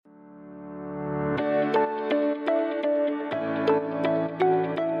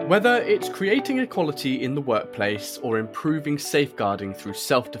Whether it's creating equality in the workplace or improving safeguarding through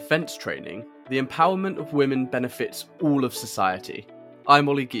self-defense training, the empowerment of women benefits all of society. I'm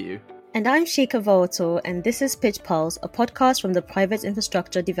Ollie Guiu. And I'm Shika Voato, and this is Pitch Pulse, a podcast from the Private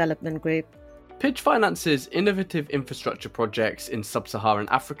Infrastructure Development Group. Pitch finances innovative infrastructure projects in sub-Saharan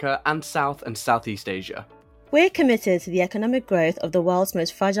Africa and South and Southeast Asia. We're committed to the economic growth of the world's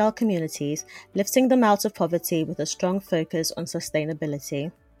most fragile communities, lifting them out of poverty with a strong focus on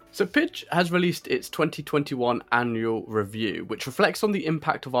sustainability. So Pitch has released its 2021 annual review, which reflects on the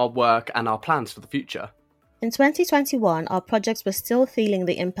impact of our work and our plans for the future. In 2021, our projects were still feeling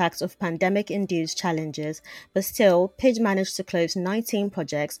the impacts of pandemic-induced challenges, but still, Pitch managed to close 19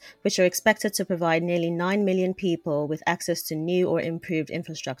 projects, which are expected to provide nearly 9 million people with access to new or improved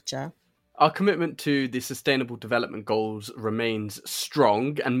infrastructure. Our commitment to the Sustainable Development Goals remains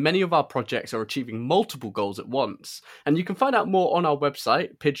strong, and many of our projects are achieving multiple goals at once. And you can find out more on our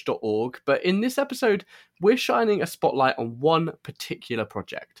website, pidge.org, but in this episode, we're shining a spotlight on one particular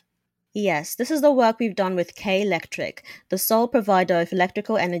project. Yes, this is the work we've done with K Electric, the sole provider of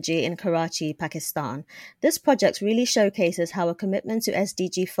electrical energy in Karachi, Pakistan. This project really showcases how a commitment to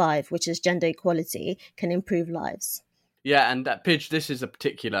SDG 5, which is gender equality, can improve lives. Yeah, and at Pitch, this is a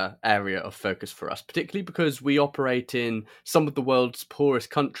particular area of focus for us, particularly because we operate in some of the world's poorest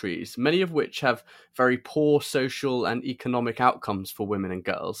countries, many of which have very poor social and economic outcomes for women and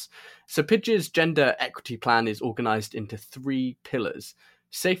girls. So Pitch's gender equity plan is organised into 3 pillars: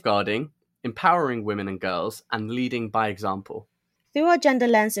 safeguarding, empowering women and girls, and leading by example. Through our Gender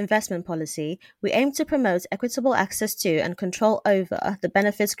Lens investment policy, we aim to promote equitable access to and control over the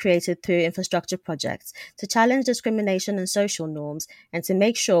benefits created through infrastructure projects, to challenge discrimination and social norms, and to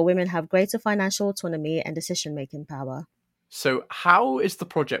make sure women have greater financial autonomy and decision-making power. So how is the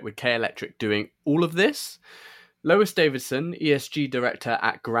project with K Electric doing all of this? Lois Davidson, ESG Director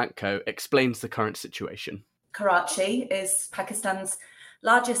at Garanco, explains the current situation. Karachi is Pakistan's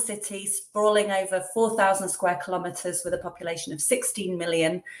largest city, sprawling over 4,000 square kilometres with a population of 16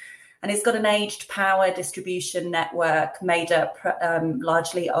 million. And it's got an aged power distribution network made up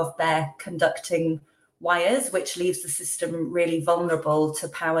largely of bare conducting wires, which leaves the system really vulnerable to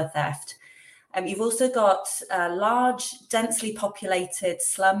power theft. You've also got large, densely populated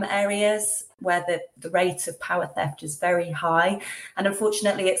slum areas where the rate of power theft is very high. And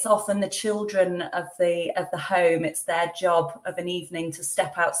unfortunately, it's often the children of the home. It's their job of an evening to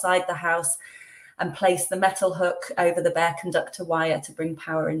step outside the house and place the metal hook over the bare conductor wire to bring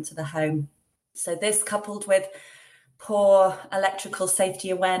power into the home. So this, coupled with poor electrical safety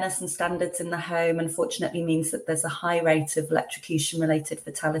awareness and standards in the home, unfortunately means that there's a high rate of electrocution-related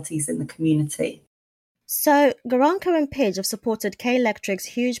fatalities in the community. So, Garanco and Pitch have supported K Electric's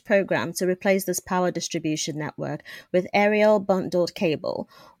huge program to replace this power distribution network with aerial bundled cable.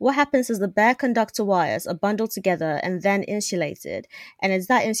 What happens is the bare conductor wires are bundled together and then insulated, and it's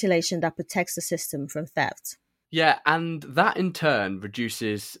that insulation that protects the system from theft. Yeah, and that in turn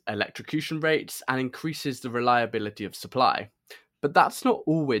reduces electrocution rates and increases the reliability of supply. But that's not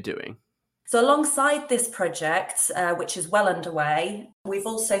all we're doing. So alongside this project, which is well underway, we've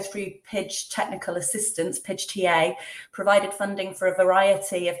also, through Pitch Technical Assistance, Pitch TA, provided funding for a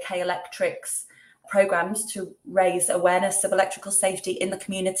variety of K Electric's programs to raise awareness of electrical safety in the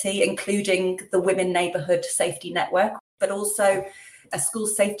community, including the Women Neighbourhood Safety Network, but also a school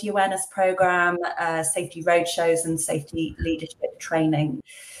safety awareness program, safety roadshows and safety leadership training.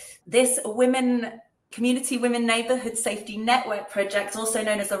 This Community Women Neighbourhood Safety Network project, also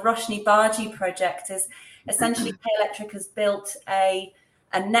known as the Roshni Baji project, is essentially K Electric has built a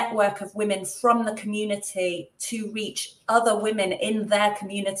network of women from the community to reach other women in their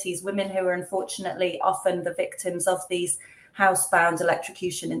communities, women who are unfortunately often the victims of these housebound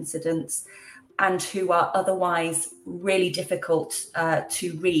electrocution incidents, and who are otherwise really difficult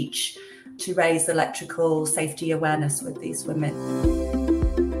to reach, to raise electrical safety awareness with these women.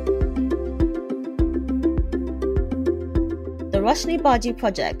 The Roshni Baji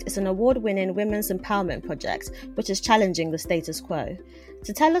project is an award-winning women's empowerment project, which is challenging the status quo.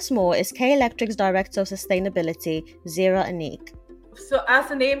 To tell us more is K Electric's Director of Sustainability, Zira Anik. So as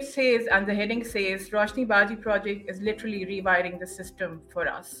the name says and the heading says, Roshni Baji project is literally rewiring the system for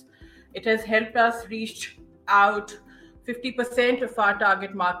us. It has helped us reach out 50% of our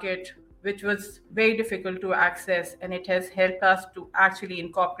target market, which was very difficult to access, and it has helped us to actually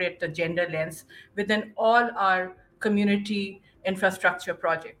incorporate the gender lens within all our community infrastructure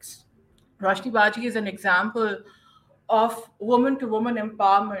projects. Roshni Baji is an example of woman-to-woman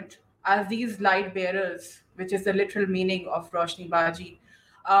empowerment, as these light bearers, which is the literal meaning of Roshni Baji,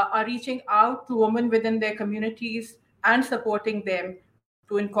 are reaching out to women within their communities and supporting them,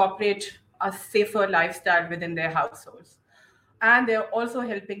 to incorporate a safer lifestyle within their households. And they're also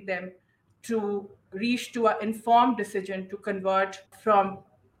helping them to reach to an informed decision to convert from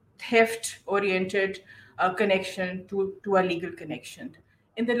theft-oriented connection to a legal connection.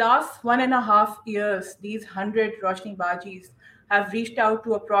 In the last 1.5 years, these 100 Roshni Bajis have reached out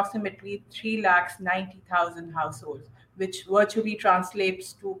to approximately 390,000 households, which virtually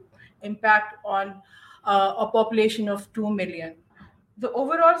translates to impact on a population of 2 million. The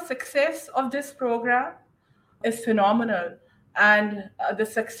overall success of this program is phenomenal. And the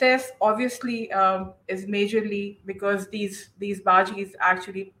success obviously is majorly because these Bajis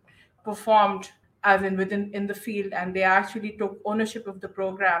actually performed as in within in the field, and they actually took ownership of the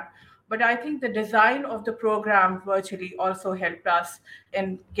program. But I think the design of the program virtually also helped us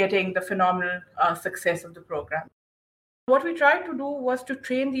in getting the phenomenal success of the program. What we tried to do was to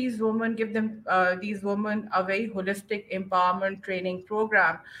train these women, give them these women a very holistic empowerment training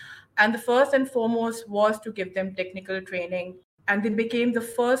program. And the first and foremost was to give them technical training. And they became the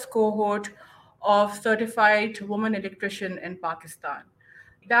first cohort of certified women electrician in Pakistan.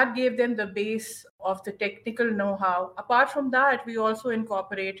 That gave them the base of the technical know-how. Apart from that, we also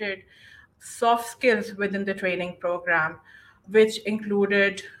incorporated soft skills within the training program, which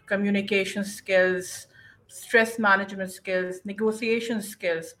included communication skills, stress management skills, negotiation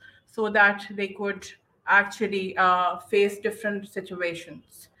skills, so that they could actually face different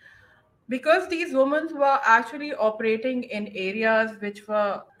situations. Because these women were actually operating in areas which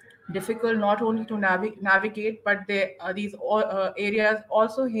were difficult not only to navigate, but these areas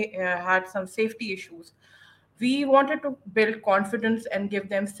also had some safety issues. We wanted to build confidence and give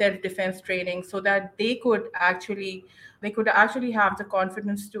them self-defense training so that they could actually have the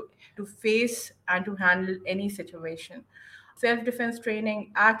confidence to face and to handle any situation. Self-defense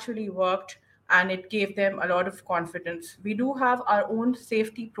training actually worked, and it gave them a lot of confidence. We do have our own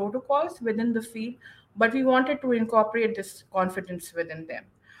safety protocols within the field, but we wanted to incorporate this confidence within them.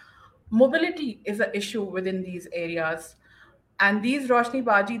 Mobility is an issue within these areas, and these Roshni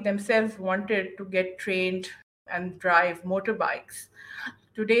Baji themselves wanted to get trained and drive motorbikes.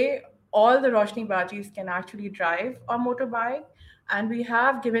 Today, all the Roshni Bajis can actually drive a motorbike, and we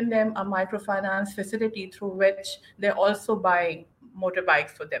have given them a microfinance facility through which they're also buying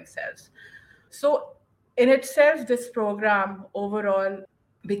motorbikes for themselves. So in itself, this program overall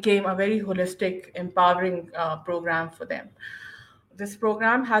became a very holistic, empowering program for them. This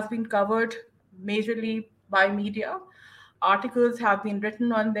program has been covered majorly by media. Articles have been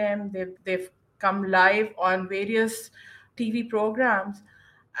written on them. They've come live on various TV programs.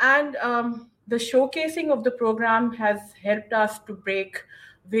 And the showcasing of the program has helped us to break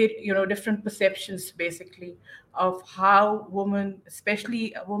different perceptions, basically, of how women,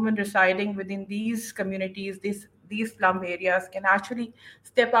 especially women residing within these communities, these slum areas, can actually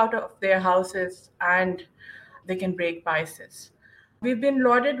step out of their houses and they can break biases. We've been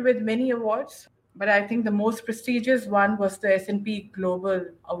lauded with many awards, but I think the most prestigious one was the S&P Global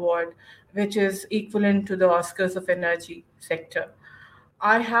Award, which is equivalent to the Oscars of energy sector.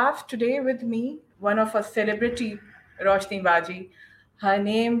 I have today with me one of our celebrity Roshni Baji. Her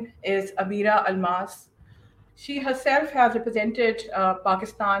name is Abira Almas. She herself has represented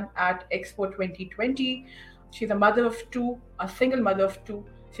Pakistan at Expo 2020. She's a mother of two, a single mother of two.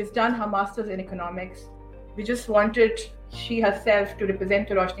 She's done her master's in economics. We just wanted she herself to represent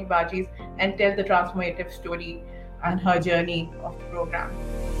the Roshni Bajis and tell the transformative story and her journey of the program.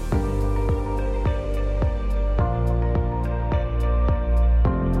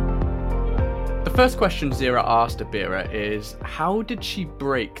 The first question Zira asked Abira is, how did she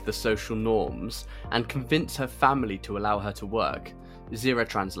break the social norms and convince her family to allow her to work? Zira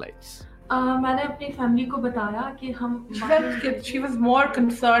translates. मैंने अपनी family को बताया कि हम she was more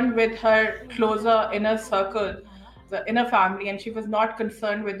concerned with her closer inner circle, the inner family, and she was not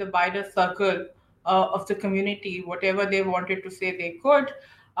concerned with the wider circle of the community. Whatever they wanted to say, they could.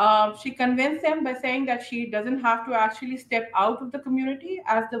 She convinced them by saying that she doesn't have to actually step out of the community,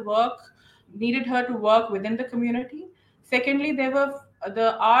 as the work needed her to work within the community. Secondly,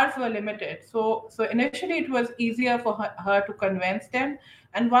 the hours were limited. So initially it was easier for her to convince them.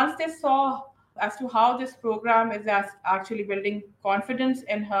 And once they saw as to how this program is actually building confidence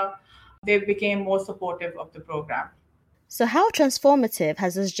in her, they became more supportive of the program. So how transformative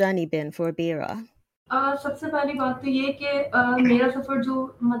has this journey been for Abira? सबसे पहली बात तो ये कि मेरा सफर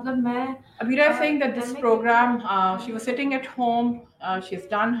जो मतलब मैं Abira is saying that this program, she was sitting at home, she's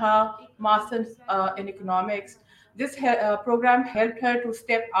done her master's in economics. This program helped her to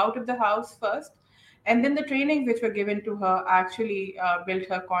step out of the house first, and then the training which were given to her actually built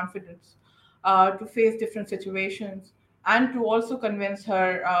her confidence to face different situations. and to also convince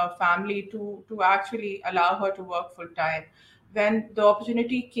her family to actually allow her to work full time. When the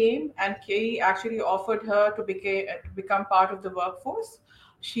opportunity came and KE actually offered her to become part of the workforce,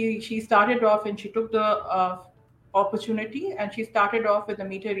 she started off and she took the opportunity, and she started off with a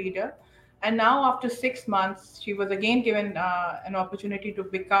meter reader. And now after 6 months, she was again given an opportunity to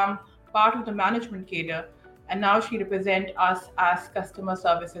become part of the management cadre. And now she represents us as customer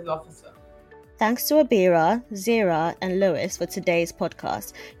services officer. Thanks to Abira, Zira, and Lewis for today's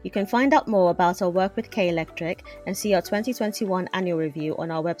podcast. You can find out more about our work with K Electric and see our 2021 annual review on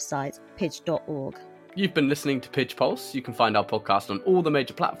our website, pidge.org. You've been listening to Pidge Pulse. You can find our podcast on all the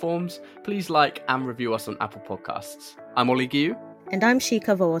major platforms. Please like and review us on Apple Podcasts. I'm Ollie Giu. And I'm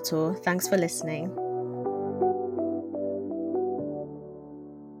Shika Vawator. Thanks for listening.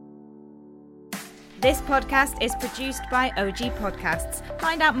 This podcast is produced by OG Podcasts.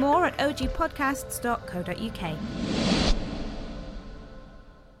 Find out more at ogpodcasts.co.uk.